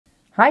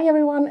Hi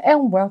everyone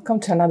and welcome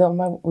to another of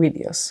my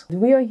videos.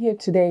 We are here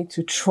today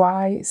to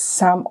try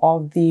some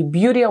of the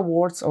beauty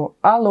awards or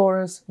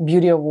Allure's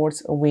beauty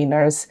awards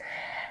winners,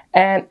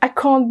 and I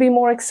can't be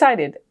more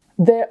excited.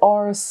 There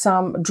are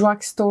some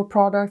drugstore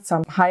products,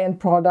 some high-end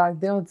products.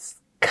 There's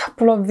a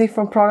couple of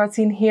different products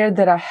in here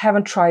that I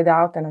haven't tried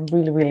out, and I'm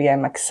really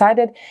am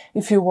excited.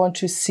 If you want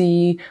to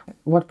see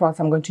what products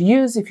I'm going to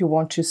use, if you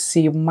want to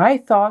see my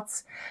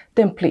thoughts,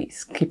 then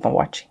please keep on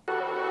watching.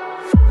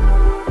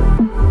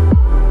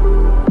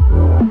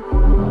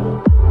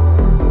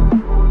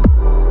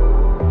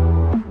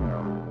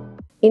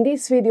 In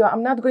this video,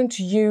 I'm not going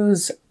to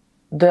use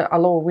the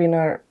Allure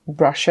winner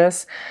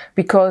brushes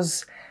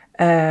because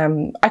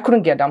I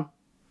couldn't get them.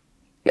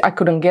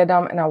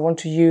 And I want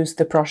to use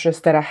the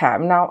brushes that I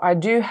have. Now, I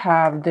do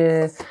have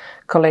the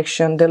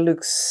collection,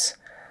 Deluxe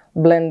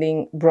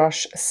Blending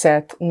Brush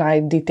Set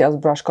 9 Details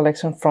Brush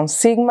Collection from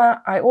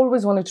Sigma. I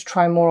always wanted to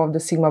try more of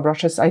the Sigma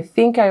brushes. I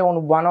think I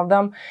own one of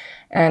them,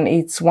 and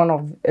it's one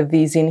of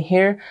these in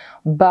here.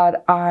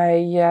 But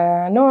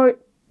I know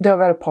they're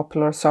very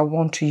popular, so I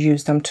want to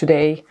use them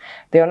today.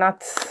 They are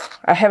not,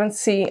 I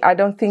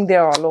don't think they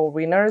are Allure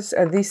winners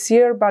this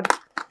year, but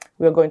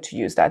we're going to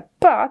use that.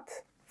 But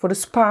for the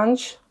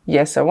sponge,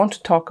 yes, I want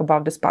to talk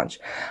about the sponge.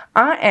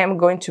 I am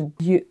going to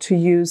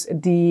use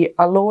the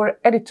Allure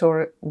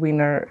Editor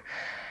winner,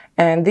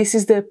 and this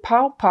is the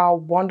Pow Pow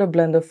Wonder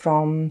Blender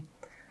from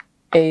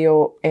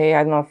AOA.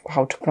 I don't know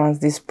how to pronounce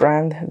this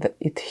brand.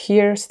 It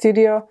here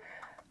Studio.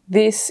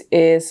 This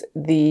is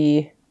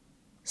the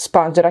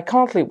sponge that I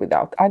can't live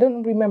without. I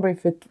don't remember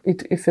if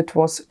it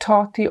was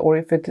Tati or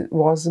if it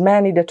was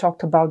Manny that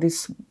talked about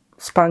this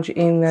sponge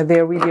in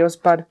their videos,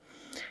 but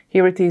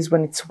here it is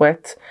when it's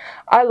wet.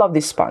 I love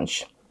this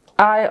sponge.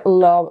 I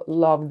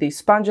love these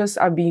sponges.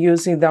 I've been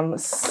using them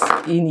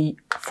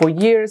for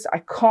years. I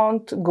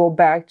can't go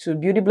back to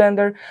Beauty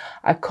Blender.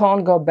 I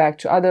can't go back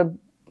to other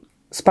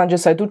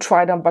sponges. I do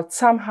try them, but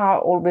somehow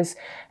always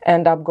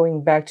end up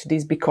going back to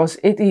this because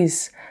it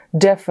is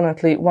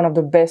definitely one of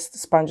the best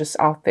sponges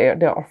out there.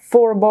 They are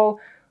affordable,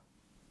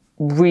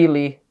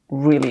 really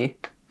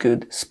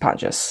good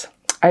sponges.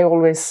 I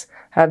always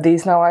have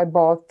these. Now I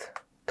bought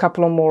a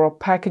couple of more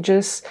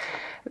packages.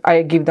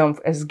 I give them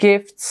as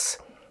gifts.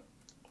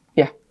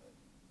 Yeah,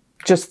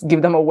 just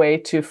give them away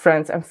to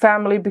friends and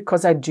family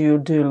because I do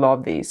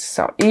love these.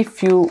 So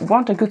if you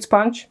want a good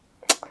sponge,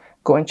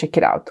 go and check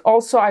it out.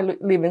 Also, I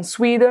live in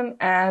Sweden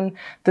and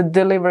the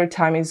delivery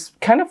time is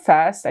kind of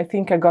fast. I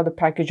think I got the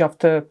package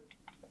after,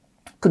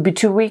 could be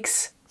 2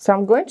 weeks. So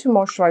I'm going to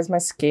moisturize my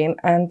skin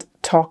and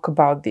talk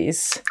about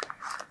these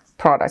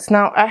products.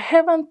 Now, I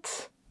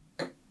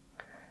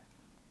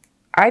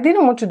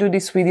didn't want to do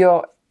this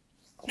video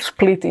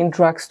split in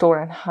drugstore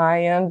and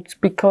high-end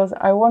because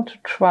I want to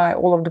try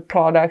all of the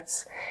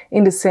products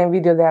in the same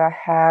video that I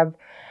have.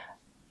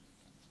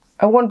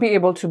 I won't be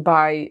able to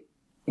buy,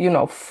 you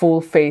know,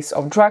 full face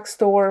of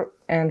drugstore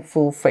and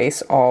full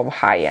face of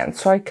high-end,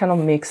 so I kind of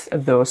mix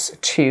those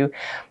two.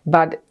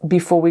 But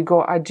before we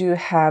go, I do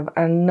have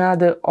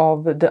another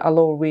of the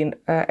Allure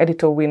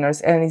editor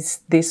winners, and it's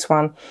this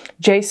one,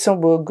 Jason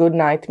Wu Good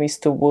Night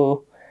Mr.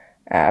 Wu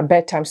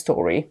Bedtime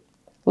Story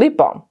Lip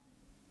Balm.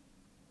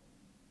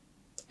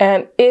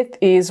 And it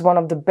is one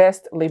of the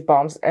best lip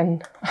balms,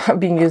 and I've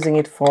been using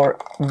it for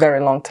a very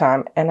long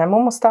time, and I'm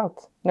almost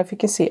out. And if you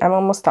can see, I'm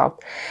almost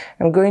out.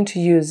 I'm going to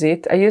use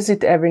it. I use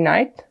it every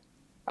night,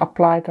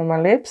 apply it on my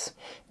lips,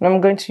 and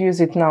I'm going to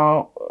use it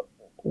now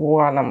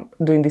while I'm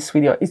doing this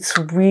video. It's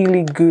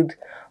really good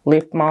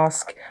lip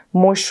mask,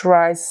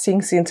 moisturize,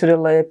 sinks into the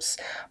lips,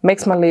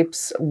 makes my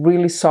lips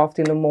really soft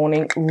in the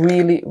morning.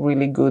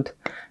 Really good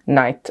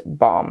night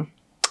balm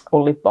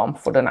or lip balm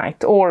for the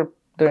night or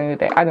during the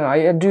day. I don't know,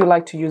 I do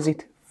like to use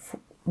it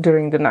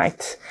during the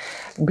night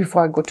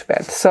before I go to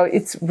bed. So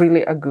it's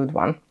really a good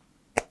one.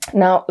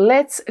 Now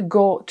let's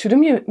go to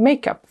the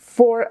makeup.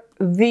 For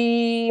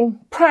the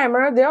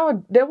primer,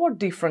 there were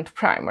different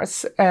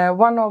primers.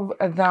 One of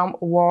them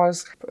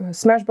was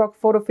Smashbox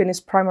Photo Finish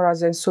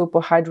Primerizer and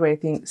Super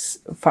Hydrating,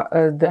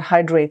 the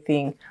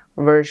hydrating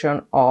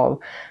version of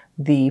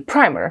the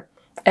primer.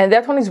 And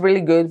that one is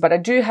really good, but I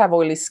do have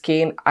oily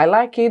skin. I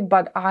like it,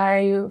 but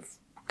I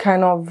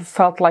kind of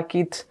felt like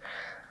it,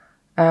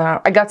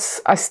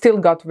 I still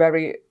got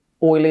very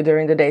oily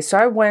during the day. So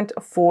I went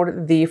for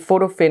the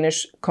Photo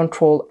Finish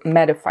Control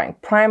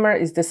Mattifying Primer.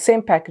 It's the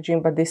same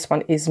packaging, but this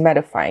one is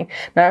mattifying.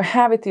 Now I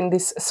have it in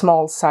this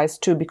small size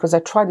too, because I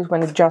tried it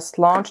when it just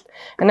launched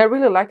and I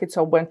really like it,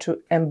 so I went to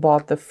and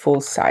bought the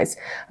full size.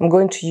 I'm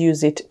going to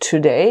use it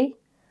today.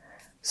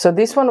 So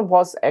this one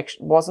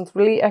wasn't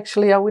really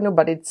actually a winner,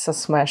 but it's a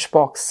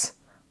Smashbox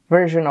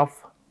version of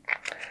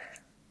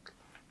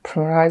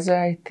Primerizer.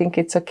 I think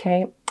it's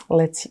okay.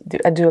 Let's do.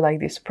 I do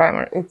like this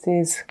primer. It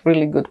is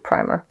really good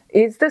primer.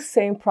 It's the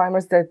same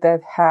primers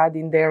that had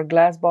in their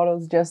glass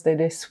bottles, just that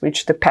they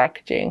switched the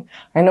packaging.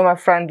 I know my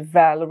friend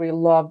Valerie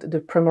loved the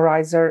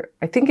Primerizer.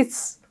 I think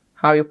it's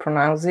how you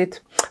pronounce it,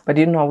 but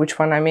you know which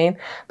one I mean.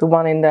 The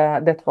one in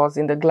that was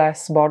in the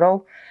glass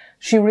bottle.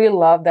 She really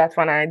loved that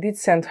one. I did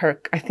send her,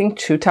 I think,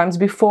 2 times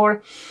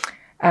before.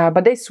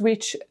 but they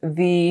switch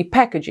the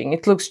packaging.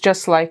 It looks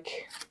just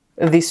like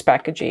this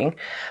packaging,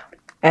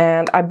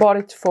 and I bought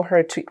it for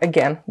her to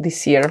again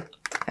this year.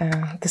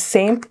 The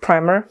same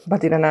primer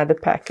but in another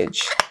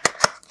package.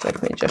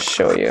 Let me just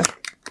show you.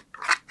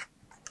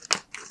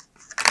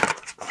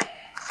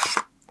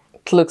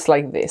 It looks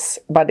like this,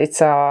 but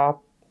it's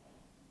another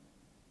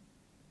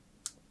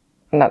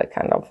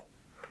kind of,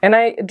 and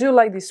I do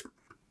like this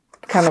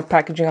kind of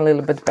packaging a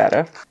little bit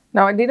better.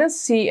 Now I didn't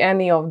see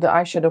any of the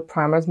eyeshadow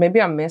primers,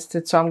 maybe I missed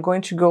it, so I'm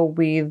going to go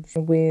with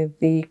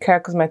the Care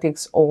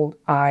Cosmetics Old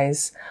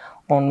Eyes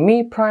on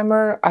Me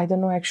primer. I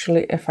don't know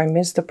actually if I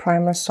missed the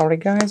primer, sorry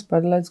guys,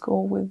 but let's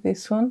go with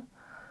this one.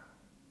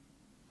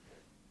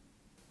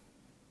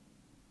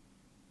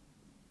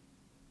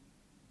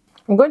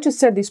 I'm going to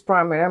set this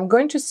primer. I'm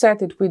going to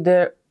set it with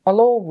the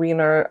Allure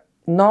Winner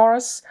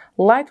NARS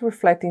Light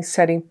Reflecting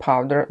Setting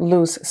Powder,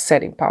 Loose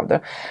Setting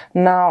Powder.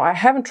 Now, I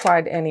haven't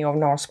tried any of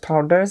NARS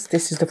powders.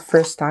 This is the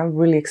first time,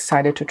 really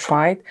excited to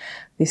try it.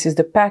 This is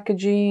the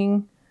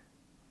packaging.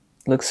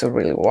 Looks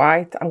really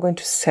white. I'm going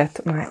to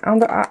set my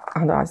under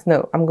eyes.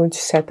 No, I'm going to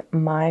set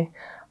my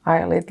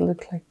eyelid.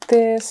 Look like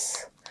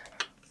this.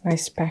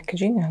 Nice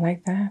packaging. I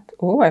like that.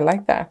 Oh, I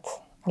like that.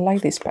 I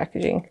like this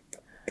packaging.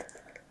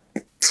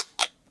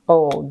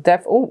 Oh,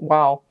 oh,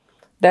 wow.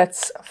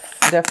 That's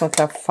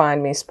definitely a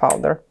fine mist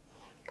powder.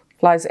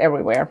 Flies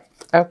everywhere.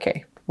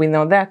 Okay, we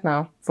know that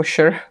now for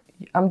sure.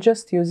 I'm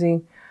just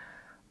using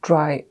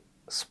dry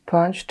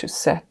sponge to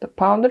set the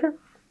powder.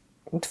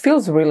 It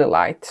feels really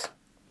light.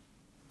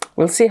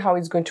 We'll see how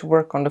it's going to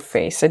work on the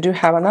face. I do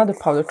have another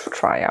powder to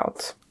try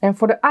out. And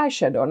for the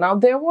eyeshadow, now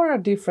there were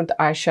different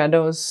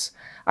eyeshadows,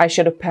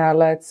 eyeshadow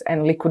palettes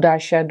and liquid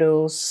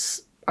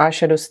eyeshadows,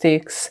 eyeshadow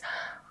sticks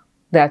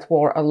that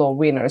were Allure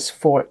winners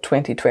for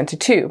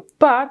 2022.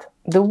 But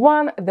the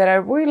one that I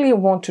really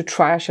want to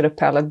try eyeshadow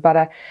palette,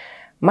 but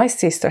my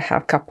sister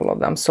have a couple of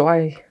them, so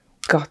I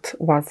got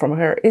one from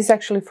her, is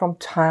actually from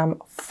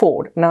Tom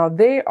Ford. Now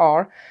they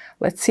are,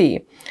 let's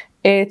see,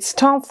 it's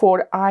Tom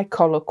Ford Eye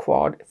Color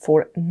Quad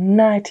for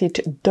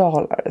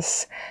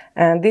 $90.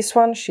 And this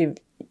one she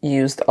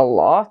used a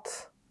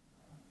lot.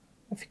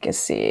 If you can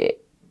see,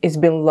 it's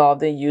been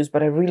loved and used,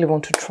 but I really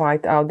want to try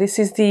it out. This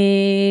is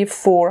the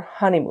for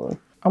Honeymoon.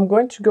 I'm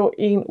going to go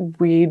in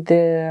with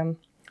the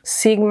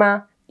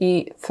Sigma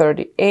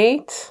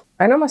E38.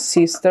 I know my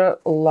sister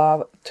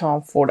loves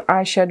Tom Ford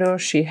eyeshadow.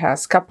 She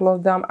has a couple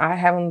of them. I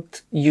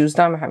haven't used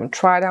them, I haven't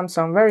tried them,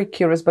 so I'm very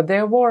curious. But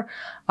there were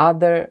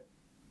other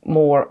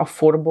more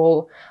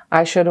affordable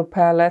eyeshadow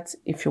palettes.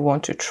 If you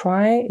want to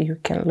try, you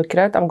can look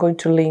at it. I'm going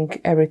to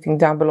link everything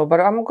down below, but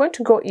I'm going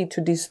to go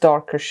into this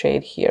darker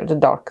shade here, the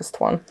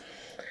darkest one.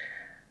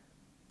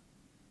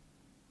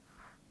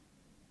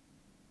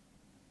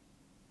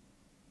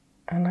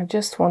 And I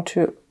just want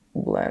to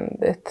blend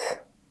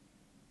it.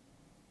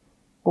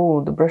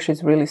 Oh, the brush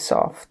is really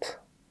soft.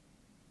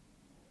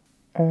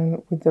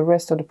 And with the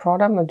rest of the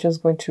product, I'm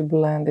just going to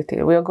blend it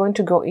in. We are going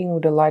to go in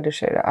with a lighter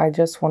shade. I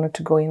just wanted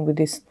to go in with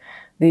this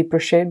deeper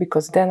shade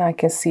because then I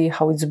can see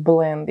how it's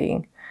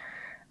blending.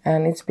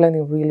 And it's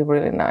blending really,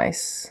 really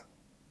nice.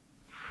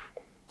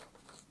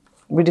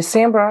 With the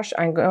same brush,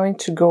 I'm going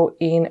to go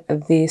in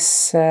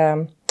this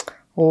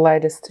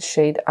lightest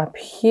shade up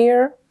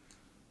here.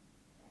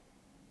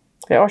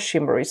 They are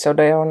shimmery, so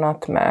they are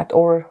not matte.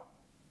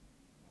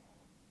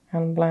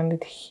 And blend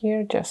it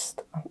here,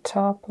 just on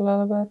top a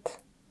little bit.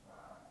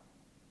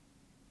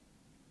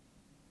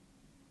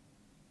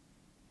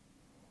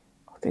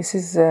 This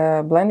is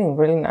blending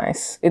really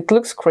nice. It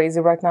looks crazy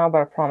right now,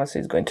 but I promise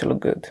it's going to look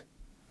good.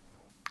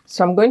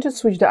 So I'm going to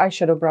switch the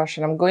eyeshadow brush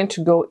and I'm going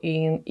to go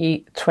in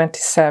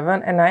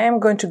E27 and I am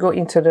going to go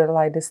into the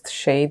lightest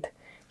shade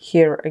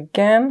here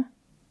again.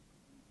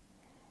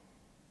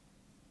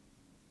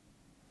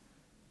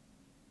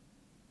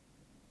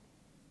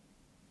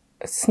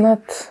 It's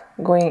not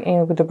going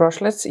in with the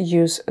brush. Let's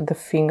use the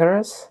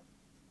fingers.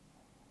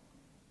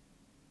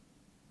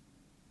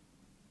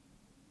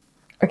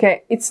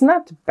 Okay, it's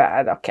not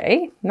bad,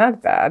 okay,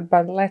 not bad,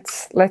 but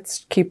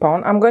let's keep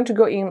on. I'm going to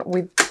go in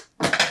with,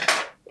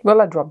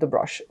 well, I dropped the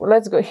brush.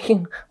 Let's go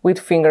in with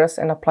fingers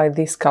and apply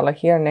this color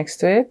here next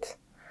to it.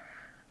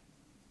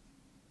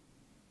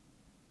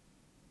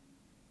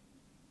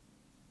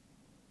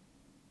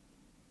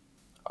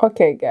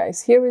 Okay,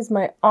 guys, here is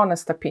my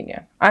honest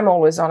opinion. I'm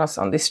always honest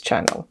on this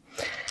channel.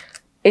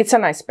 It's a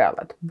nice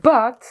palette,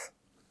 but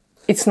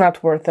it's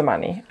not worth the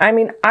money. I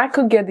mean, I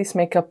could get this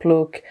makeup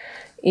look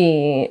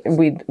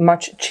with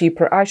much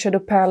cheaper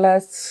eyeshadow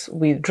palettes,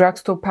 with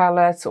drugstore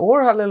palettes,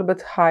 or a little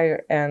bit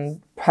higher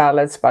end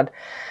palettes, but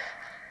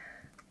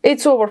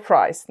it's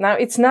overpriced. Now,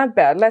 it's not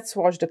bad. Let's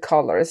watch the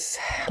colors.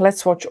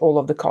 Let's watch all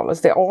of the colors.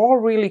 They're all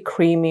really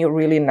creamy,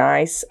 really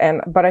nice,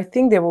 but I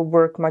think they will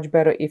work much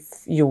better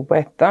if you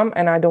wet them,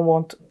 and I don't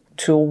want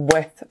to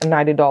wet a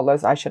 $90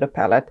 eyeshadow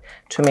palette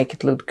to make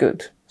it look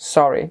good.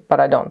 Sorry,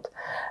 but I don't.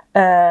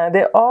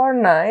 They are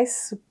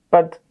nice,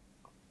 but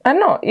I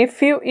don't know,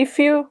 if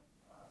you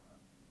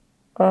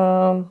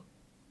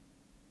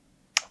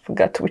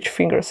forgot which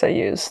fingers I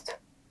used.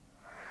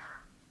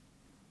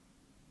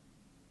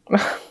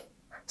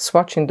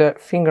 swatching the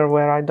finger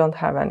where I don't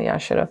have any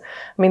eyeshadow.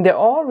 I mean, they're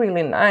all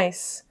really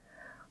nice,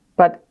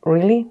 but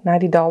really,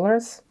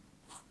 $90?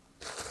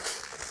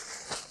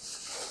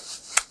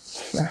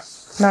 No,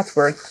 not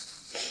worth.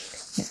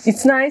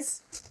 It's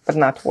nice, but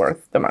not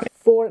worth the money.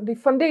 For the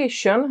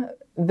foundation,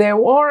 there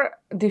was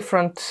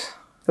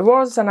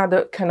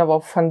another kind of a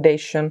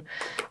foundation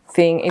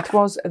thing. It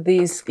was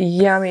this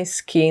Yummy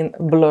Skin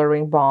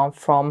Blurring Balm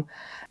from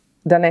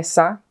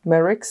Danessa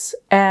Myricks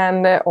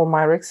or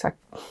Myricks, I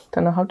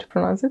don't know how to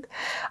pronounce it.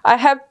 I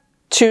have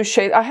two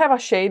shades. I have a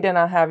shade and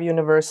I have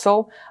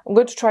Universal. I'm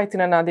going to try it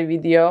in another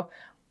video.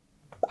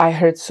 I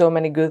heard so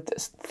many good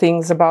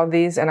things about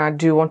these and I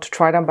do want to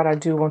try them, but I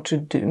do want to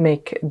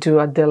do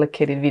a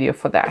dedicated video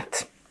for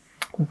that.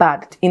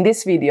 But in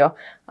this video,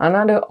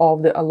 another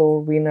of the Allure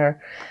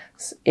winner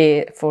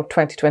for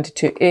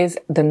 2022 is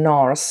the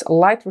NARS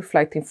Light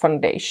Reflecting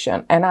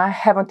Foundation, and I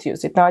haven't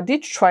used it. Now, I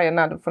did try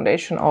another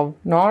foundation of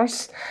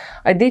NARS.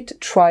 I did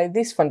try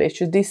this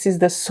foundation. This is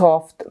the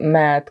Soft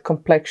Matte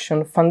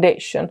Complexion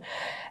Foundation,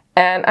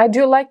 and I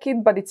do like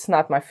it, but it's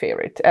not my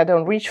favorite. I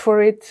don't reach for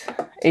it.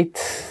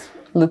 It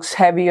looks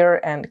heavier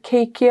and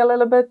cakey a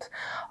little bit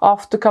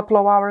after a couple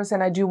of hours,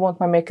 and I do want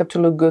my makeup to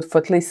look good for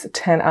at least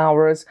 10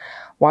 hours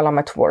while I'm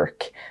at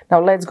work.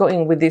 Now let's go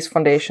in with this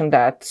foundation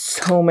that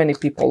so many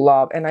people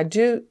love, and I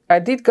did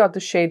got the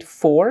shade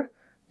 4,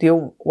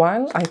 the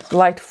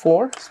light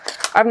 4.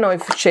 I don't know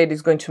if the shade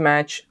is going to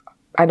match.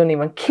 I don't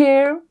even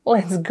care.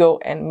 Let's go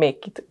and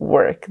make it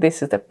work.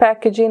 This is the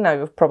packaging. Now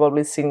you've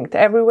probably seen it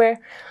everywhere.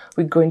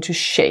 We're going to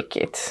shake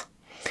it.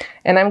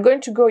 And I'm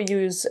going to go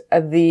use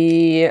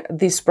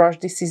this brush.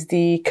 This is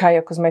the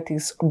Kaya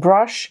Cosmetics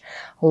brush.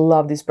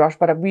 Love this brush,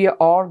 but we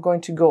are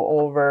going to go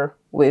over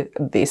with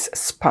this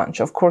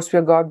sponge. Of course,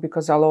 we got,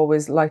 because I'll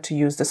always like to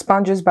use the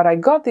sponges, but I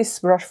got this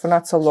brush for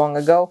not so long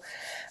ago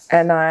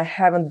and I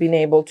haven't been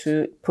able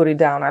to put it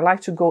down. I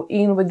like to go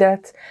in with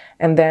that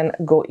and then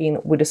go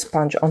in with a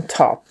sponge on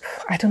top.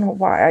 I don't know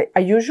why. I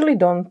usually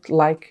don't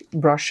like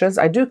brushes.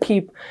 I do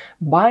keep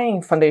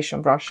buying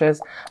foundation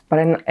brushes, but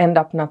I end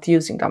up not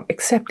using them,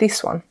 except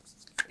this one.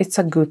 It's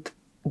a good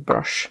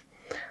brush.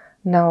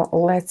 Now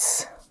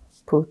let's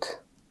put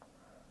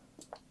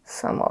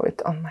some of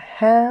it on my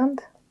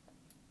hand.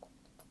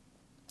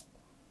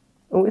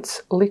 Oh,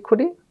 it's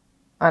liquidy.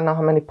 I don't know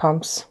how many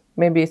pumps.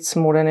 Maybe it's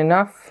more than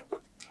enough.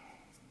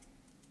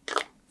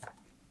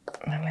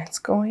 And let's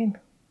go in.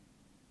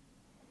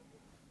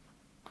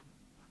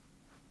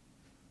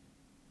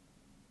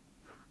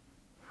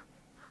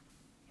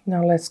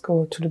 Now let's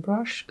go to the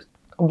blush,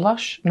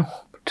 no,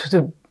 to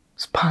the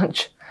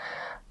sponge.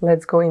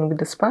 Let's go in with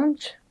the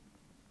sponge.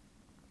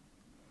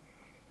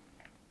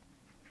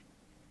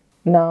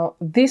 Now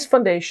this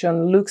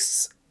foundation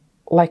looks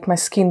like my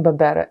skin but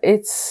better.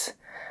 It's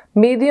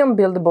medium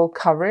buildable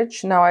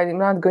coverage. Now I'm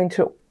not going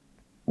to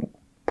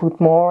put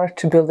more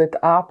to build it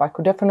up. I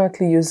could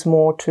definitely use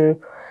more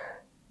to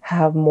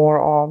have more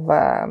of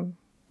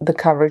the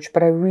coverage,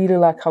 but I really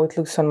like how it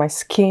looks on my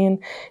skin.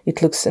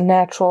 It looks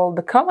natural.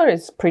 The color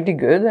is pretty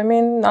good. I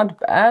mean, not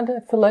bad.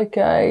 I feel like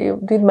I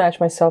did match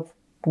myself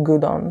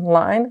good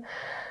online.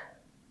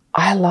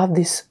 I love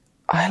this.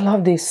 I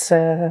love this.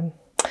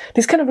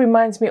 This kind of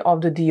reminds me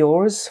of the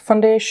Dior's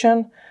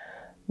foundation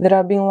that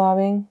I've been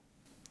loving.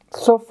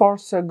 So far,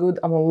 so good.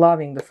 I'm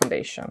loving the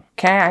foundation.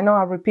 Okay, I know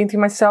I'm repeating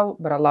myself,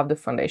 but I love the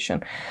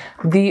foundation.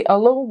 The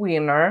Allure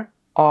winner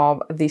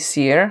of this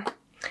year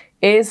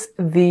is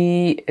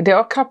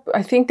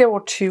I think there were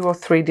 2 or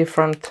 3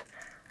 different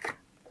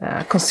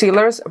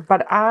concealers,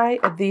 but I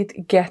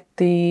did get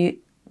the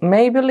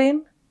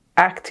Maybelline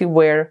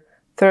Activewear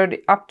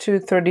up to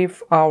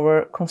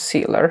 30-hour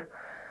concealer.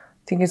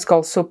 I think it's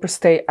called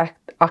Superstay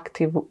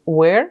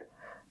Activewear.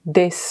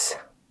 This.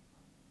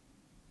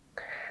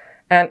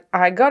 And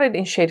I got it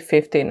in shade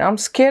 15. I'm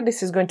scared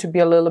this is going to be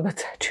a little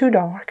bit too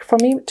dark for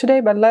me today,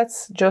 but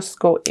let's just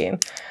go in.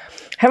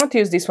 Haven't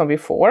used this one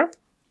before,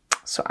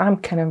 so I'm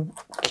kind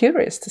of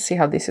curious to see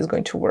how this is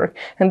going to work.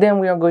 And then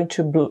we are going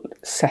to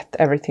set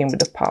everything with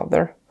the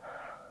powder.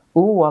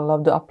 Ooh, I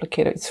love the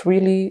applicator. It's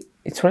really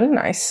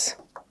nice.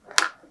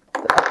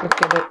 The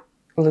applicator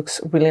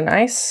looks really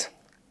nice.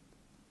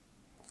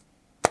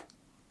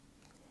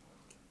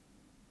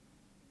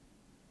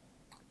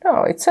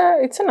 Oh, it's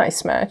a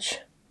nice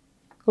match.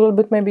 A little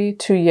bit maybe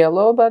too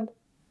yellow, but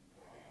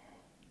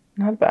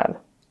not bad.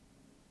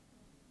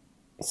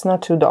 It's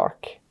not too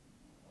dark.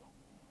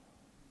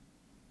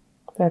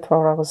 That's what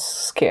I was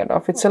scared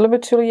of. It's a little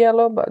bit too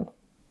yellow, but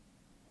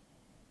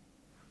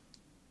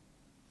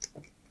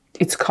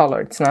it's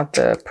color. It's not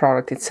the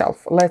product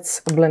itself.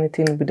 Let's blend it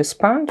in with the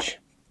sponge.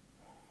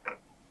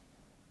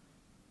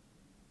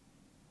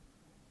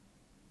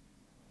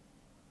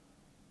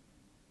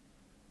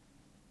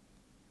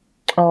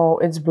 Oh,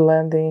 it's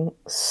blending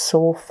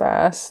so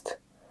fast.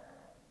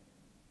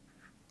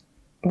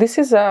 This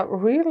is a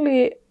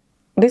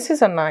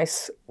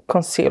nice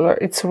concealer.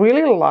 It's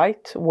really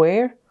light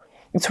wear.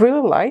 It's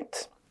really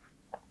light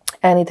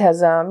and it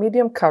has a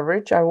medium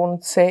coverage. I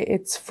won't say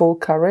it's full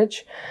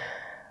coverage.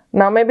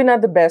 Now, maybe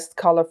not the best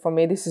color for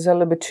me. This is a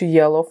little bit too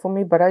yellow for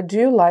me, but I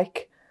do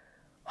like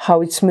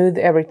how it smooths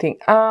everything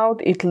out.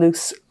 It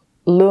looks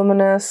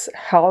luminous,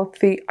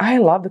 healthy. I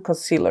love the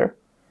concealer.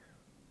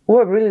 Oh,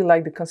 I really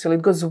like the concealer.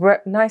 It goes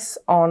nice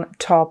on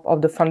top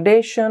of the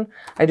foundation.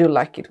 I do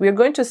like it. We are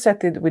going to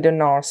set it with a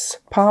NARS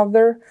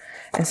powder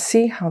and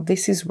see how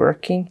this is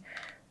working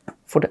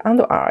for the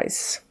under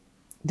eyes.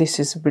 This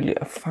is really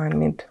a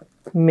fine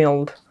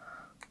milled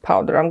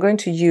powder. I'm going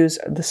to use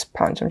the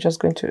sponge. I'm just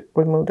going to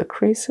remove the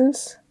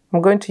creases.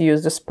 I'm going to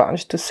use the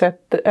sponge to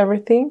set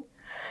everything.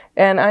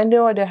 And I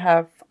know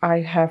I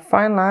have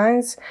fine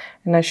lines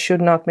and I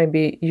should not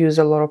maybe use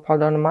a lot of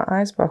powder on my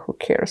eyes, but who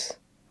cares?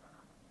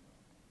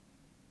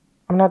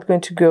 I'm not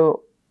going to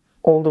go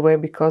all the way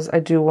because I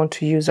do want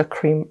to use a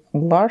cream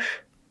blush.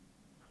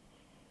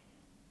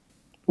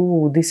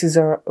 Ooh, this is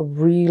a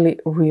really,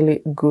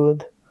 really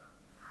good.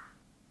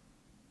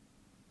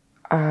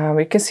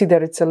 You can see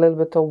that it's a little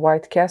bit of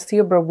white cast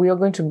here, but we are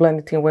going to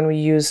blend it in when we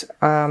use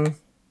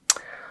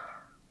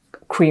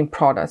cream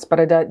products. But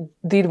I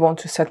did want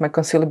to set my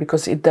concealer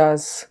because it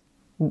does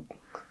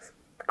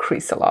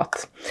crease a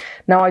lot.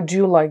 Now I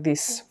do like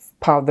this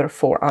powder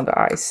for under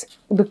eyes.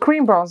 The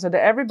cream bronzer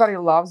that everybody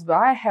loves, but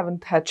I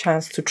haven't had a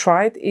chance to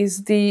try it,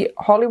 is the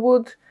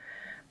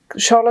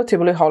Charlotte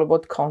Tilbury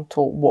Hollywood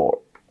Contour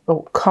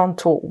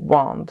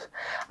Wand.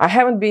 I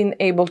haven't been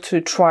able to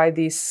try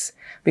this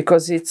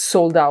because it's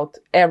sold out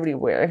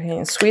everywhere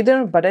in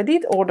Sweden, but I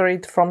did order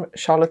it from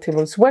Charlotte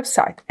Tilbury's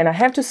website, and I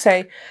have to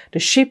say the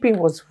shipping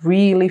was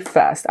really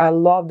fast. I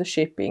love the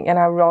shipping, and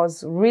I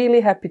was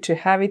really happy to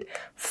have it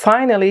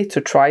finally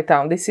to try it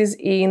out. This is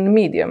in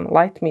medium,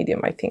 light medium,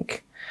 I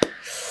think.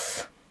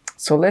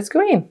 So let's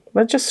go in.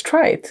 Let's just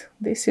try it.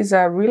 This is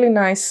a really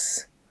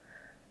nice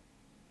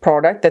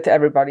product that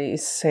everybody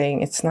is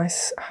saying it's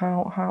nice.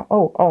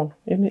 Oh,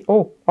 you need,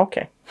 oh,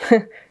 okay.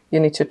 You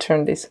need to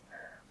turn this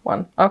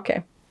one.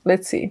 Okay,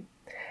 let's see.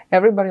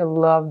 Everybody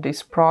loved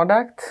this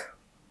product.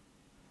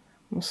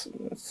 Let's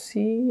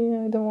see,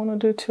 I don't want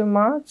to do too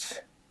much.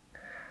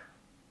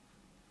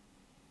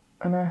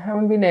 And I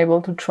haven't been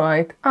able to try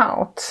it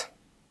out.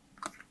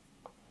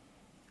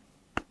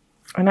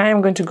 And I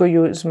am going to go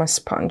use my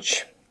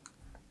sponge.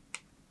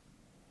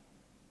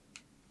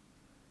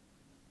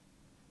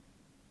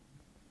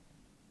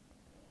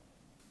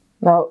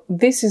 Now,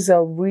 this is a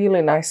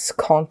really nice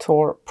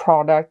contour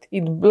product.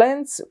 It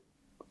blends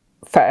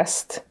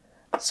fast.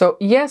 So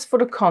yes, for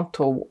the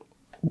contour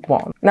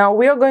one. Now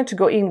we are going to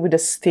go in with a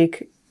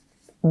stick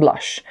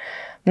blush.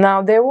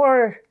 Now there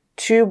were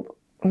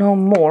no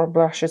more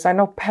blushes. I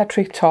know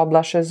Patrick Ta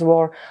blushes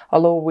were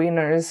Allure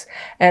winners,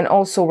 and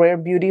also Rare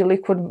Beauty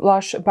liquid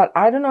blush, but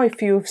I don't know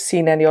if you've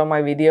seen any of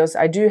my videos.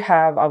 I do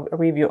have a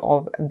review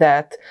of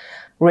that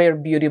Rare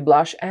Beauty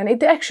blush, and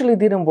it actually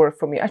didn't work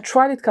for me. I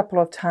tried it a couple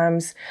of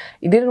times.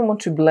 It didn't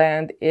want to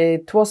blend.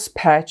 It was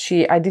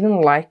patchy. I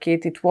didn't like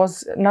it. It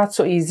was not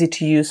so easy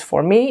to use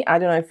for me. I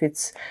don't know if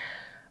it's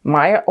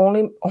my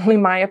only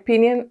my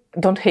opinion.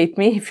 Don't hate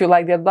me if you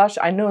like that blush.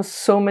 I know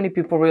so many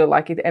people really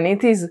like it, and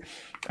it is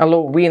a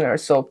low winner,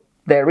 so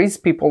there is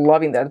people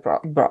loving that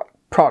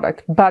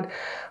product, but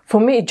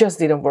for me it just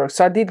didn't work.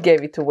 So I did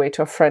give it away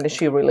to a friend and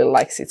she really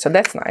likes it, so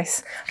that's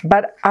nice.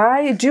 But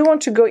I do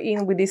want to go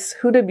in with this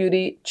Huda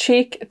Beauty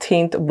Cheek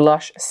Tint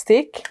Blush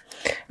Stick,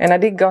 and I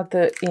did got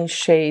the in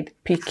shade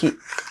Picky,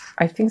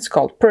 I think it's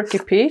called Perky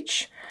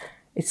Peach.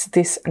 It's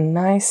this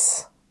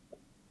nice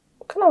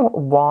kind of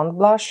wand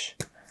blush,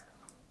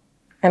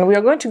 and we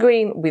are going to go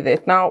in with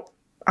it. Now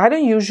I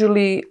don't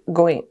usually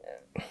go in.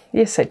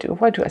 Yes, I do.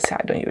 Why do I say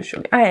I don't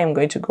usually? I am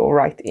going to go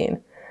right in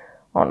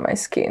on my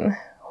skin.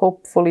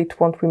 Hopefully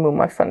it won't remove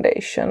my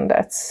foundation.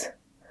 It's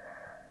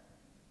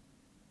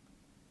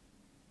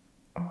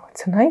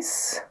a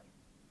nice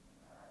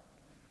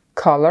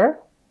color.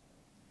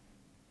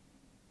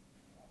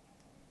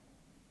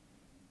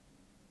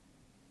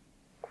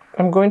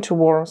 I'm going to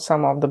warm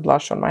some of the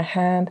blush on my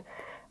hand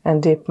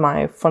and dip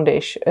my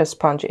foundation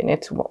sponge in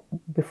it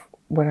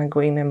when I go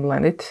in and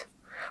blend it.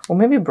 Or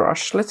maybe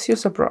brush. Let's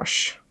use a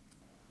brush.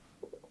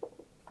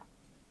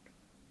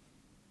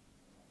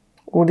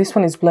 Oh, this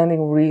one is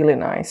blending really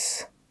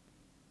nice.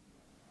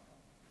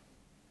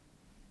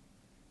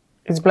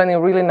 It's blending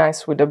really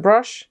nice with the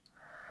brush.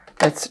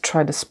 Let's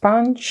try the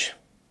sponge.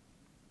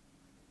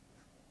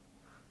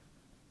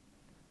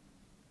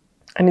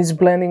 And it's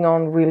blending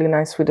on really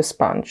nice with the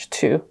sponge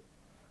too.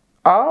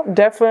 Oh,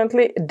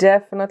 definitely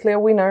a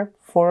winner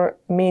for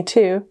me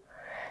too.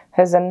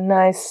 Has a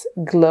nice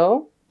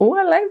glow. Oh,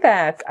 I like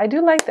that. I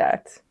do like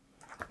that.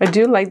 I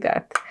do like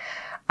that.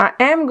 I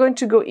am going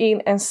to go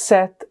in and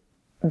set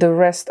the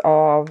rest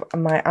of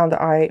my under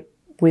eye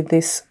with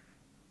this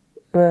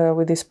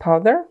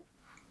powder.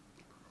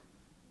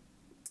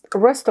 The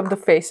rest of the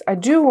face, I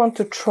do want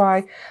to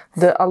try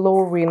the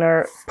Allure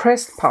winner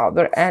pressed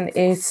powder, and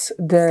it's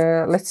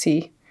the, let's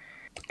see,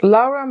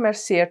 Laura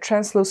Mercier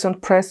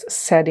translucent pressed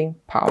setting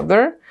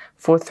powder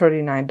for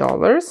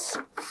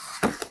 $39,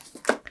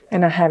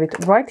 and I have it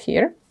right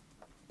here.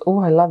 Oh,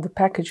 I love the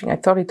packaging. I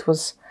thought it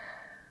was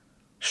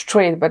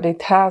straight, but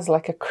it has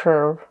like a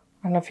curve.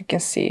 I don't know if you can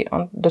see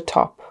on the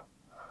top.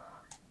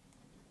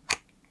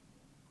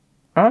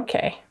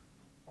 Okay,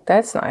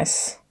 that's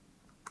nice.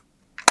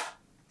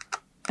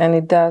 And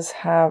it does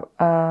have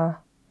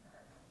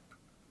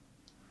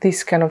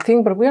this kind of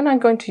thing, but we're not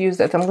going to use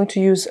that. I'm going to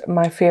use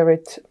my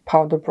favorite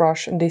powder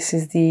brush, and this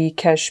is the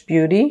Cash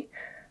Beauty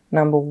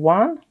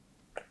 #1.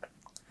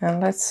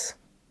 And let's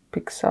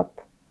pick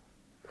up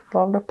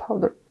all the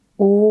powder.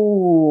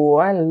 Ooh,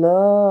 I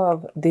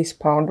love this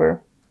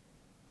powder.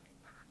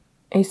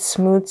 It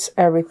smooths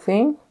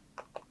everything,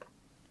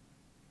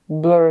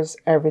 blurs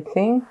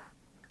everything.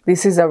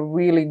 This is a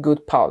really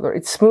good powder.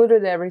 It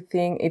smoothed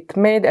everything. It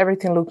made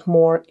everything look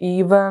more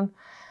even.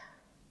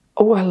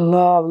 Oh, I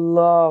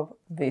love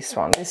this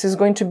one. This is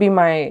going to be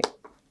my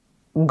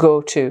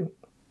go-to,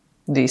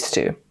 these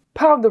two.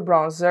 Powder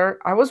bronzer.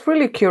 I was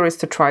really curious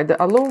to try.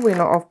 The Allure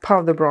winner of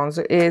powder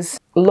bronzer is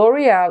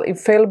L'Oreal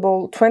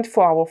Infallible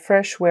 24-Hour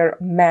Fresh Wear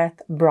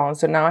Matte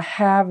Bronzer. Now I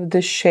have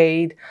the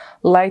shade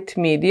Light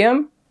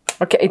Medium.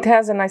 Okay, it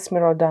has a nice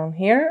mirror down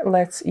here.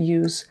 Let's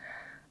use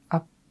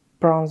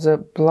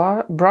bronzer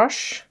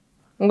brush.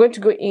 I'm going to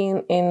go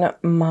in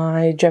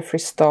my Jeffree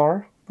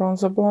Star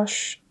bronzer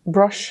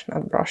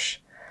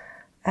brush,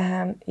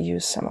 and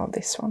use some of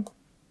this one.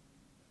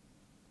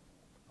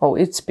 Oh,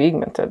 it's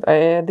pigmented.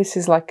 This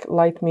is like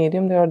light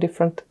medium. There are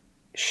different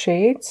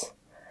shades.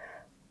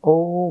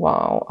 Oh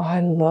wow, I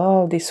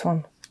love this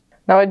one.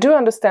 Now I do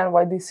understand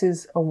why this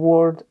is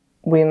award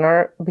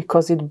winner,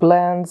 because it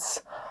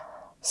blends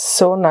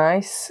so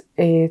nice.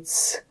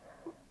 It's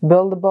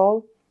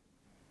buildable.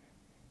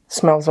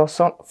 Smells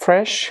also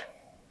fresh,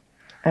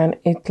 and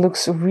it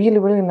looks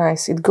really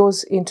nice. It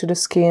goes into the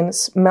skin,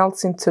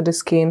 melts into the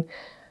skin,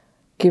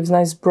 gives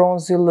nice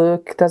bronzy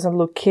look, doesn't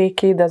look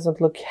cakey, doesn't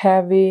look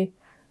heavy.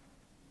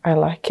 I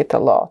like it a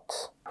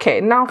lot. Okay,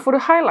 now for the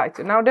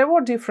highlighter. Now there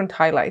were different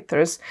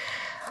highlighters.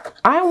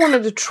 I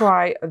wanted to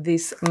try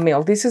this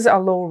Milk. This is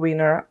Allure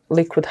winner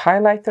liquid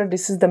highlighter.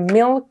 This is the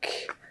Milk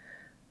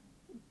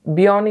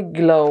Bionic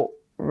Glow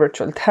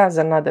Virtual. It has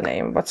another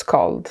name. What's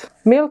called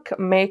Milk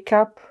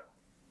Makeup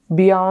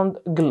Beyond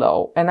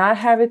Glow, and I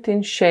have it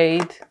in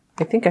shade,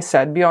 I think I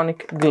said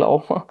Bionic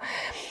Glow.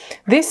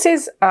 This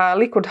is a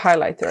liquid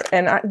highlighter,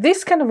 and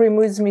this kind of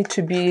reminds me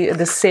to be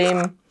the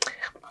same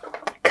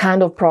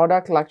kind of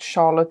product like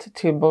Charlotte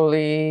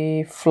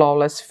Tilbury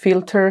Flawless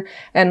Filter,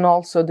 and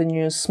also the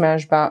new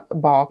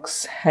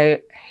Smashbox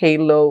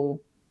Halo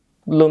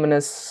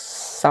Luminous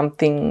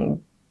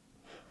something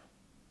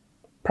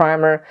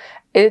primer.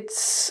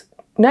 It's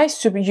nice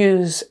to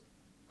use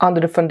under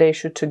the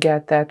foundation to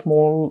get that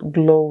more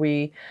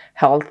glowy,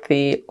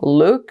 healthy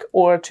look,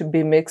 or to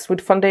be mixed with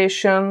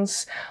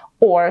foundations,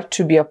 or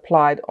to be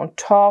applied on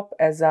top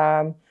as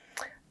a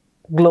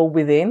glow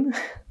within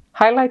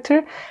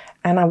highlighter.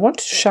 And I want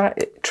to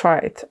try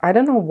it. I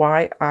don't know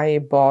why I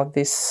bought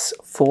this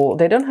full.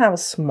 They don't have a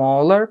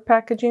smaller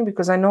packaging,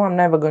 because I know I'm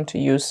never going to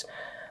use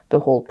the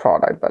whole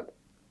product, but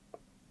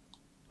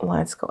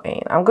let's go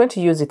in. I'm going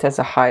to use it as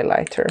a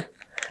highlighter.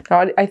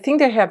 Now I think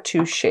they have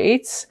 2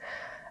 shades.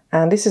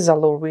 And this is a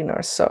Allure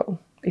winner, so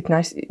it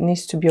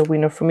needs to be a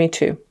winner for me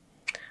too.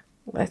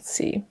 Let's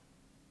see.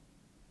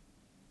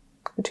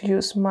 I'm going to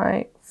use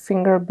my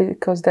finger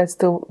because that's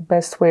the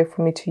best way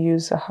for me to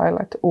use a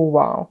highlight. Oh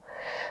wow,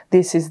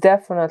 this is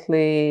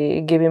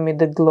definitely giving me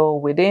the glow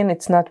within.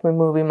 It's not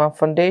removing my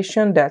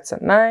foundation. That's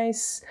a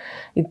nice.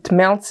 It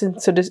melts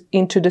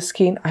into the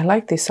skin. I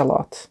like this a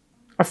lot.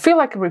 I feel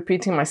like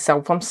repeating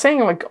myself. I'm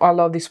saying like I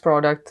love this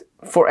product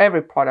for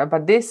every product,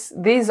 but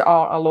these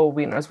are Allure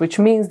winners, which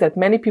means that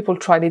many people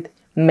tried it,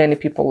 many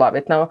people love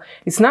it. Now,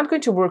 it's not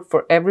going to work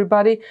for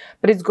everybody,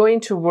 but it's going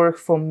to work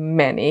for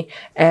many,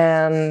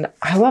 and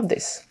I love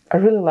this. I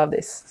really love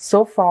this.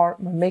 So far,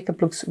 my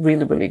makeup looks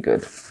really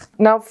good.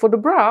 Now, for the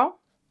brow,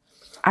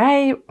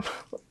 I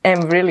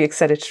am really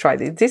excited to try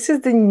this. This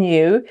is the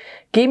new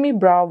Gimme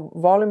Brow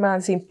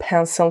Volumizing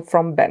Pencil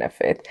from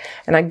Benefit,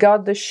 and I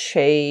got the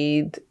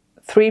shade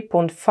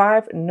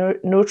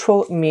 3.5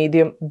 neutral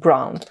medium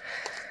brown.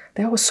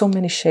 There were so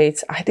many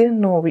shades. I didn't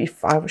know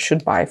if I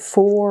should buy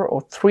 4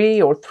 or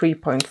 3 or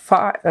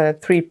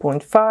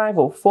 3.5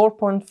 or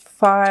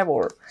 4.5,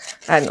 or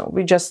I don't know.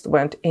 We just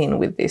went in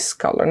with this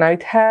color. Now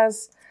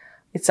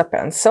it's a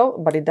pencil,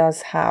 but it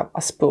does have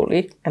a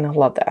spoolie, and I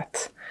love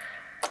that.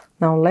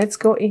 Now let's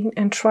go in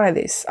and try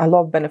this. I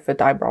love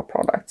Benefit eyebrow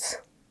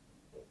products.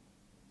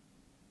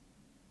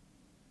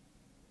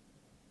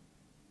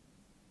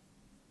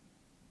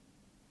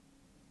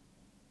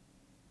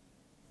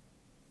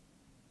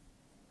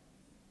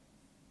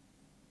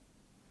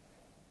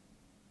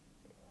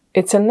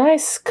 It's a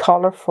nice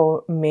color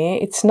for me.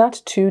 It's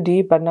not too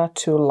deep, but not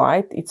too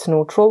light. It's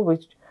neutral,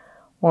 which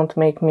won't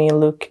make me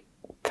look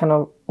kind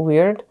of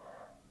weird.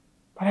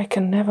 But I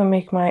can never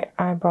make my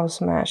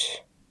eyebrows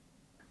match.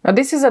 Now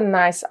this is a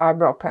nice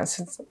eyebrow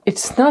pencil.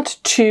 It's not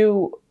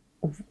too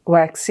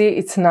waxy.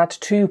 It's not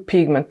too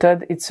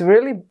pigmented. It's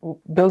really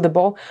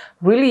buildable,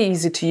 really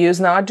easy to use.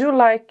 Now I do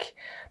like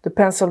the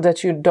pencil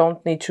that you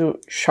don't need to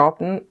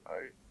sharpener,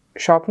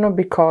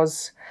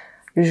 because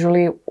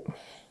usually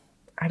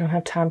I don't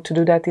have time to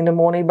do that in the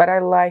morning, but I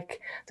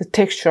like the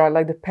texture, I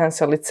like the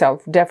pencil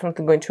itself.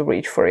 Definitely going to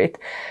reach for it.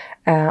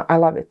 I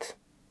love it.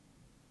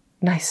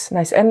 Nice,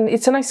 nice. And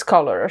it's a nice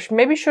color.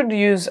 Maybe should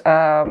use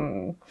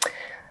a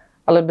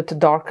little bit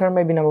darker,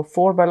 maybe number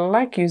 4, but I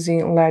like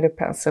using lighter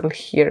pencil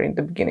here in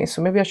the beginning.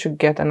 So maybe I should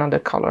get another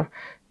color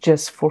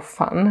just for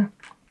fun.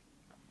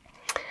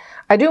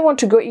 I do want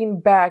to go in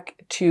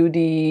back to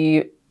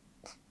this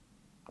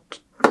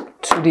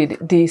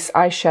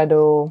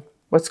eyeshadow,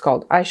 what's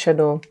called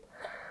eyeshadow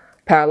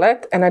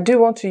palette, and I do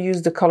want to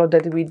use the color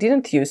that we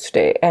didn't use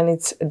today, and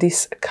it's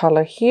this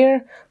color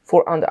here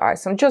for under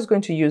eyes. I'm just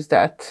going to use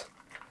that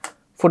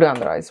for the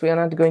under eyes. We are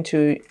not going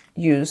to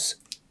use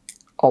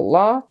a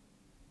lot.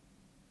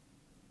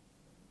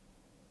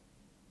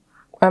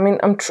 I mean,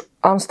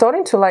 I'm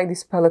starting to like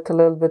this palette a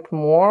little bit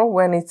more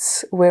when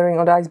it's wearing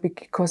on the eyes,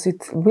 because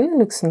it really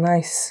looks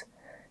nice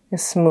and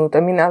smooth.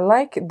 I mean, I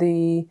like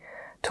the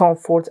Tom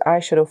Ford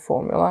eyeshadow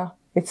formula.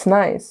 It's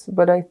nice,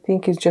 but I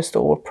think it's just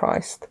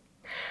overpriced.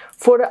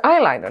 For the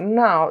eyeliner,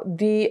 now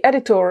the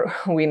editor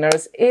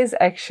winners is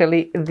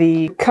actually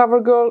the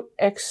CoverGirl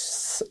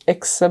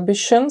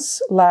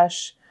Exhibitions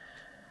Lash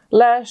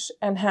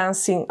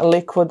Enhancing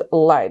Liquid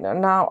Liner.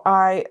 Now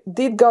I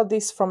did got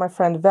this from my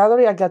friend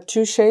Valerie. I got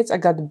 2 shades. I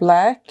got the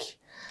black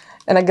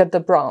and I got the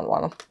brown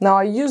one. Now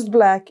I used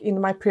black in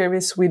my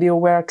previous video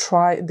where I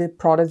tried the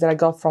product that I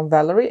got from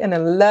Valerie, and I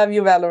love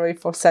you, Valerie,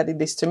 for sending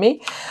this to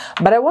me.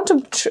 But I want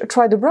to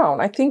try the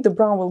brown. I think the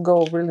brown will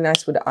go really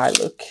nice with the eye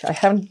look. I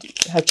haven't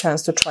had a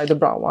chance to try the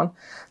brown one,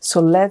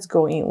 so let's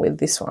go in with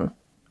this one.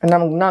 And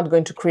I'm not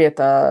going to create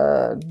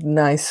a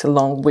nice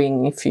long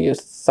wing if you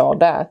thought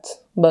that,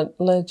 but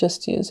let's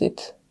just use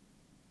it.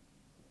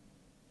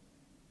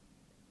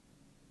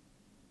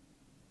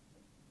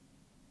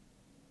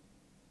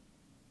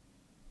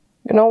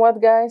 You know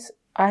what, guys?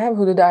 I have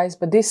hooded eyes,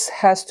 but this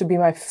has to be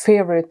my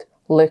favorite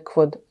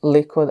liquid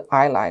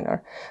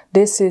eyeliner.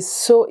 This is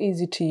so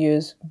easy to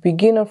use,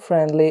 beginner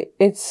friendly.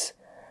 It's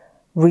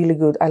really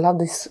good. I love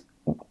this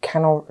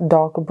kind of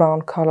dark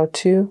brown color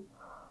too.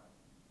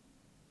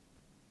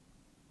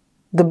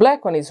 The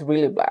black one is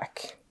really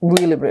black,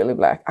 really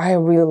black. I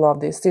really love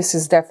this. This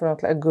is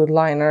definitely a good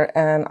liner,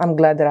 and I'm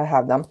glad that I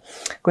have them.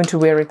 I'm going to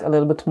wear it a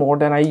little bit more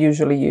than I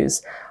usually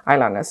use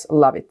eyeliners.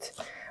 Love it.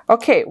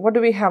 Okay, what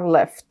do we have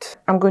left?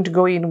 I'm going to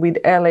go in with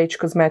LH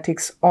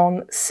Cosmetics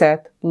On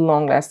Set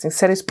Long Lasting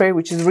Setting Spray,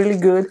 which is really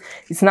good.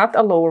 It's not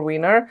a lower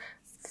winner.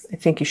 I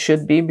think it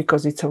should be,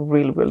 because it's a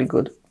really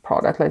good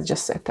product. Let's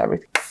just set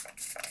everything.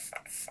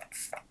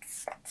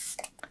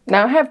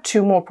 Now I have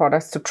 2 more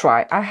products to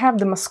try. I have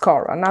the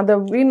mascara. Now the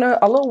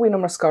Allure winner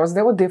mascaras,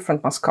 they were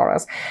different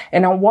mascaras,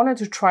 and I wanted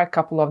to try a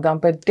couple of them,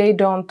 but they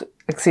don't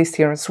exist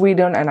here in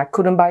Sweden, and I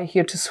couldn't buy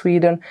here to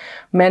Sweden.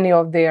 Many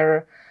of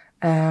their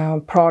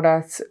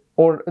products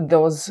or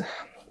those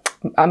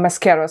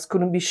mascaras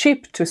couldn't be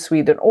shipped to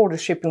Sweden, or the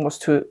shipping was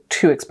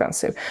too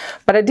expensive.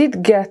 But I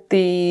did get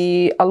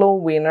the Allure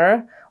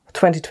winner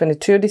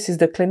 2022. This is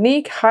the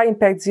Clinique High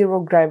Impact Zero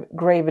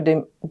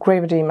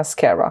Gravity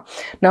Mascara.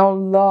 Now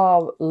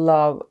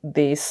love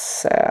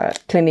these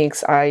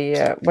Cliniques.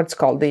 What's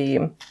called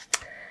the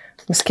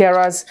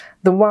mascaras,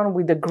 the one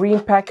with the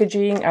green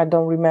packaging. I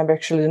don't remember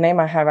actually the name.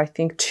 I have, I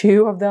think,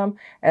 2 of them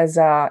as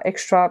a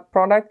extra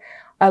product.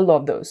 I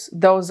love those.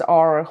 Those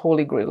are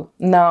holy grail.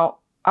 Now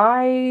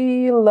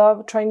I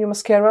love trying new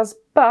mascaras,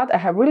 but I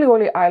have really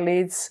oily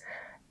eyelids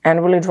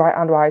and really dry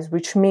under eyes,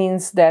 which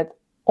means that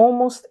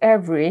almost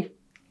every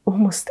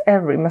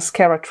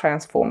mascara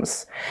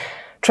transfers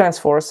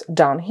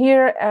down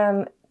here,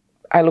 and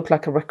I look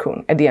like a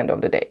raccoon at the end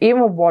of the day.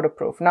 Even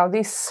waterproof. Now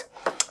this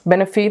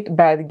Benefit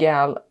Bad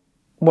Gal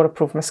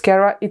waterproof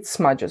mascara, it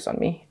smudges on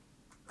me.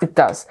 It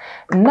does.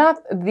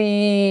 Not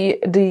the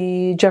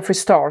Jeffree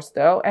Stars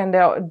though, and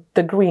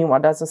the green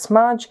one doesn't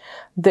smudge.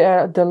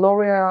 The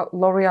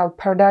L'Oreal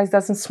Paradise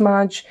doesn't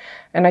smudge,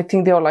 and I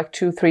think there are like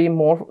 2-3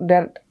 more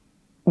that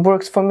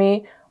works for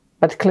me.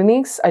 But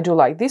Cliniques, I do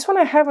like. This one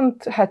I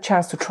haven't had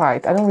chance to try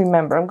it. I don't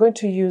remember. I'm going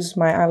to use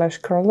my eyelash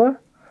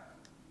curler.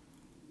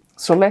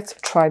 So let's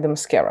try the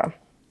mascara.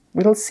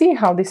 We'll see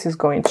how this is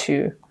going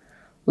to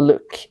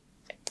look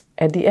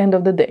at the end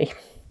of the day.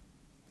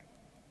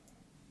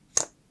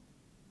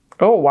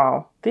 Oh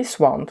wow, this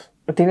one.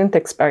 I didn't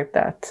expect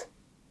that.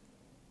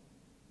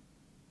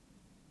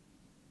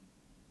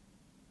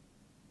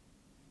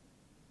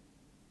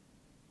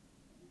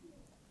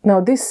 Now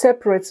this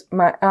separates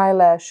my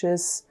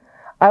eyelashes.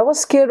 I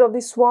was scared of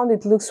this one.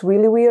 It looks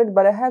really weird,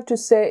 but I have to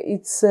say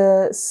it's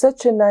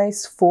such a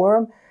nice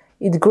form.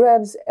 It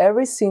grabs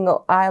every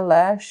single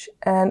eyelash,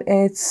 and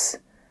it's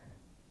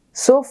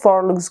so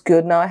far looks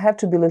good. Now I have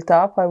to build it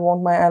up. I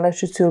want my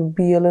eyelashes to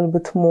be a little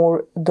bit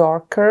more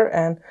darker,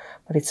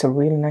 but it's a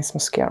really nice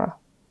mascara.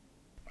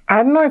 I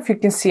don't know if you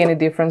can see any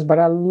difference, but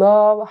I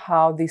love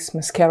how this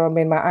mascara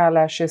made my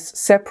eyelashes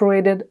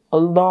separated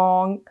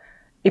along.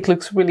 It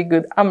looks really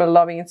good. I'm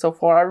loving it so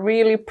far. I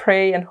really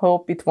pray and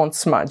hope it won't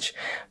smudge,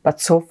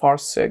 but so far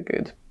so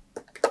good.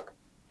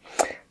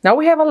 Now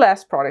we have a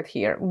last product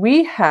here.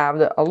 We have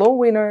the Allure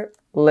winner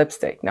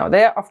lipstick. Now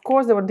there, of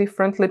course, there were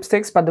different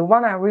lipsticks, but the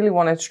one I really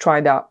wanted to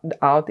try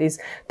out is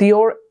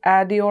Dior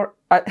Addict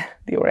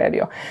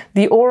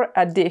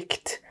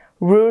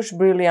Rouge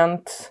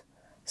Brilliant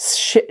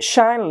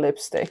Shine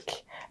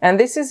Lipstick. And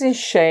this is in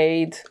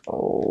shade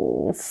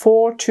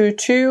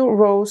 422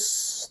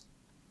 Rose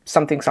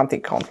something,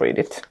 can't read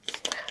it.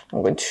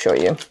 I'm going to show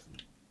you.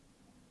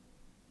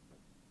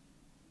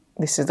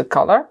 This is the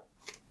color.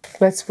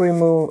 Let's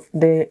remove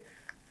the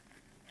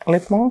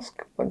lip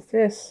mask. What's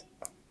this?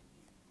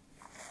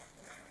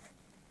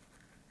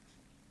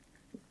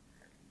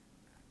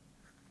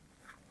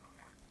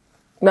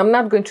 Now, I'm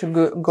not going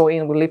to go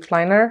in with lip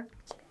liner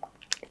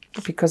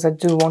because I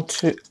do want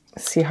to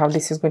see how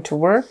this is going to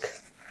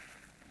work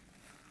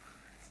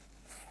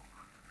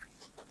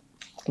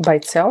by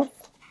itself.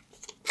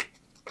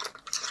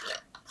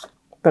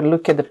 But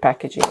look at the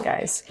packaging,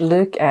 guys.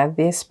 Look at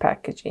this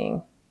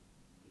packaging.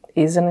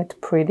 Isn't it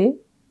pretty?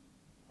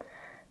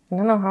 I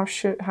don't know how,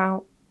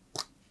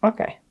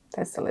 okay,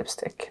 that's the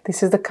lipstick.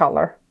 This is the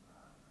color.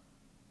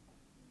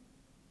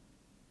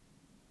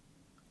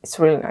 It's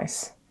really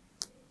nice.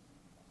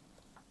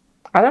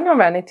 I don't have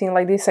anything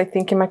like this, I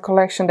think, in my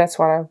collection. That's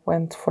why I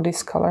went for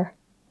this color.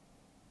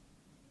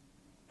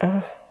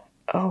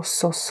 Oh,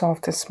 so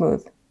soft and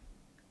smooth.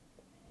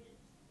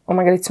 Oh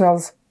my god, it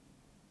smells,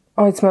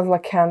 oh, it smells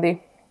like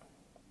candy.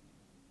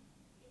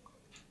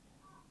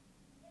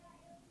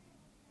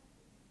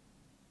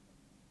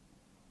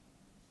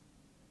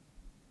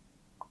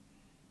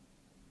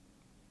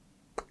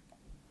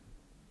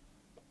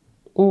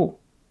 Ooh,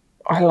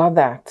 I love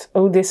that.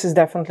 Oh, this is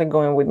definitely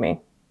going with me.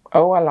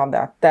 Oh, I love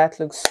that.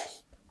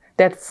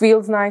 That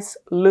feels nice,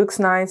 looks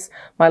nice.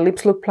 My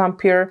lips look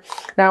plumpier.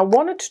 Now, I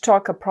wanted to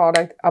talk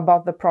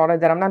about the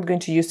product that I'm not going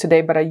to use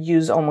today, but I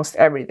use almost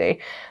every day.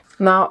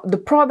 Now, the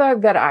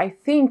product that I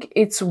think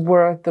it's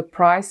worth the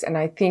price, and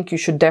I think you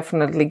should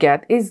definitely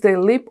get, is the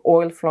lip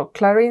oil from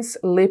Clarins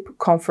Lip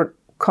Comfort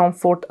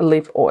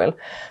Lip Oil.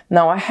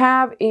 Now, I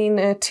have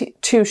in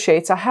two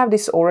shades. I have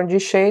this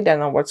orangey shade, I don't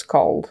know what's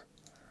called.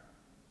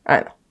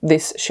 I know,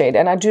 this shade.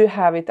 And I do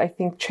have it, I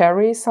think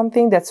cherry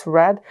something, that's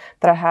red,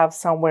 that I have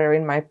somewhere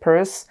in my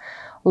purse.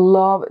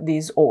 Love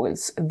these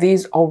oils.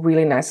 These are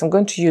really nice. I'm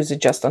going to use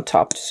it just on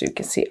top so you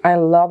can see. I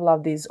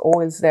love these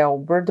oils. They are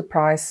worth the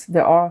price. They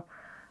are...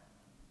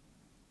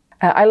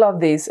 I love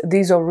these.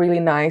 These are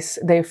really nice.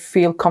 They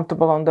feel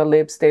comfortable on the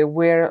lips. They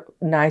wear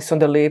nice on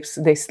the lips.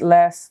 They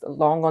last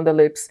long on the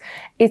lips.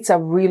 It's a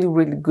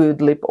really good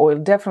lip oil.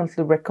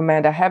 Definitely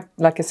recommend. I have,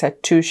 like I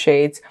said, two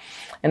shades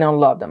and I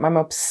love them. I'm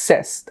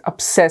obsessed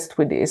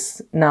with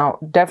this. Now,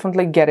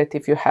 definitely get it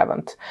if you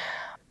haven't.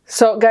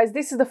 So guys,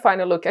 this is the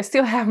final look. I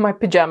still have my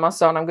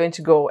pajamas on. I'm going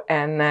to go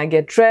and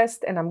get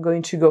dressed, and I'm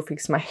going to go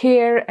fix my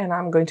hair, and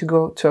I'm going to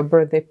go to a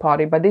birthday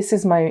party. But this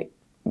is my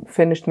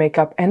finished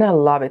makeup and I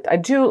love it. I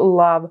do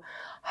love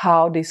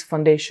how this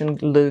foundation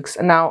looks.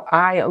 Now,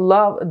 I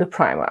love the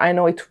primer. I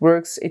know it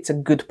works. It's a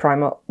good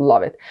primer.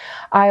 Love it.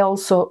 I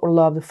also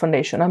love the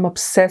foundation. I'm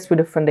obsessed with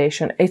the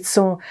foundation. It's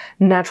so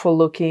natural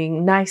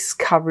looking, nice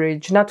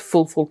coverage, not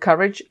full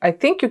coverage. I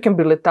think you can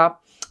build it up,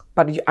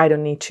 but I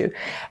don't need to.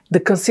 The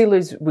concealer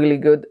is really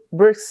good.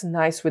 Works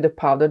nice with the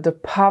powder. The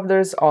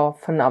powders are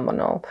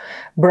phenomenal.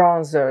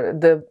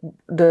 Bronzer,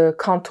 the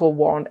contour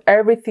wand,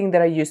 everything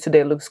that I use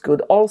today looks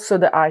good. Also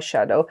the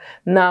eyeshadow.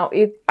 Now,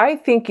 I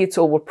think it's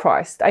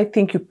overpriced. I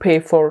think you pay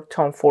for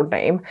Tom Ford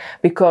name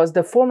because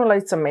the formula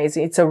is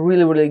amazing. It's a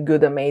really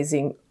good,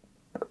 amazing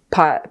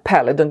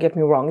palette. Don't get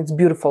me wrong. It's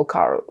beautiful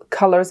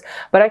colors,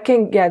 but I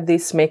can get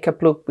this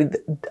makeup look with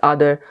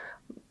other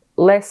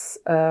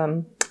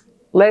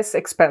less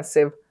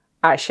expensive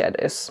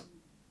eyeshadows.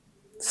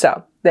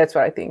 So that's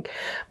what I think.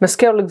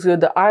 Mascara looks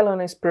good. The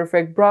eyeliner is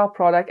perfect. Brow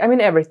product. I mean,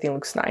 everything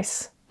looks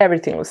nice.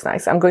 Everything looks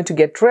nice. I'm going to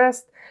get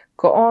dressed,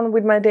 go on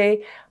with my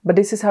day, but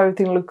this is how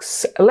everything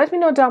looks. Let me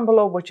know down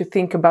below what you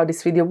think about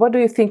this video. What do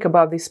you think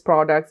about this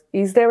product?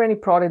 Is there any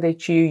product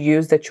that you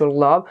use that you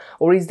love,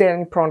 or is there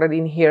any product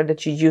in here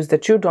that you use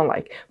that you don't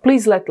like?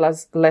 Please let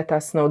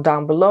us know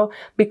down below,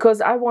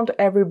 because I want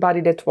everybody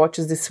that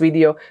watches this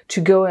video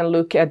to go and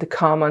look at the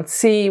comments,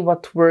 see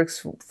what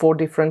works for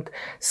different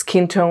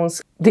skin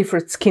tones,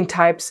 different skin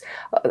types.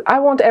 I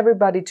want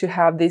everybody to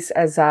have this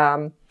as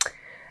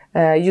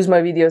use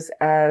my videos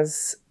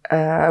as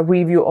a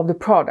review of the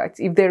product.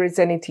 If there is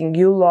anything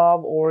you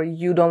love or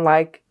you don't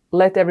like,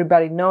 let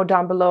everybody know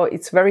down below.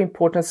 It's very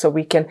important so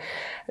we can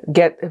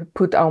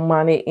put our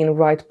money in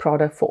right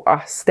product for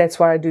us. That's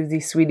why I do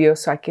this video,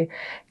 so I can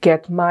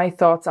get my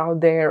thoughts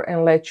out there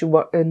and let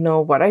you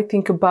know what I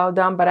think about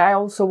them. But I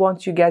also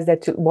want you guys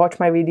that to watch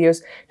my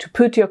videos to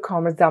put your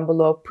comments down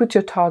below, put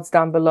your thoughts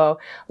down below.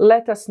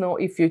 Let us know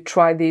if you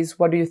try these.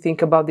 What do you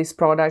think about these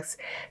products?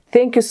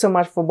 Thank you so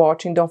much for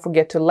watching. Don't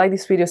forget to like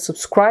this video,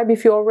 subscribe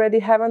if you already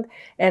haven't,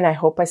 and I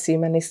hope I see you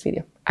in my next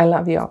video. I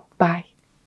love you all. Bye.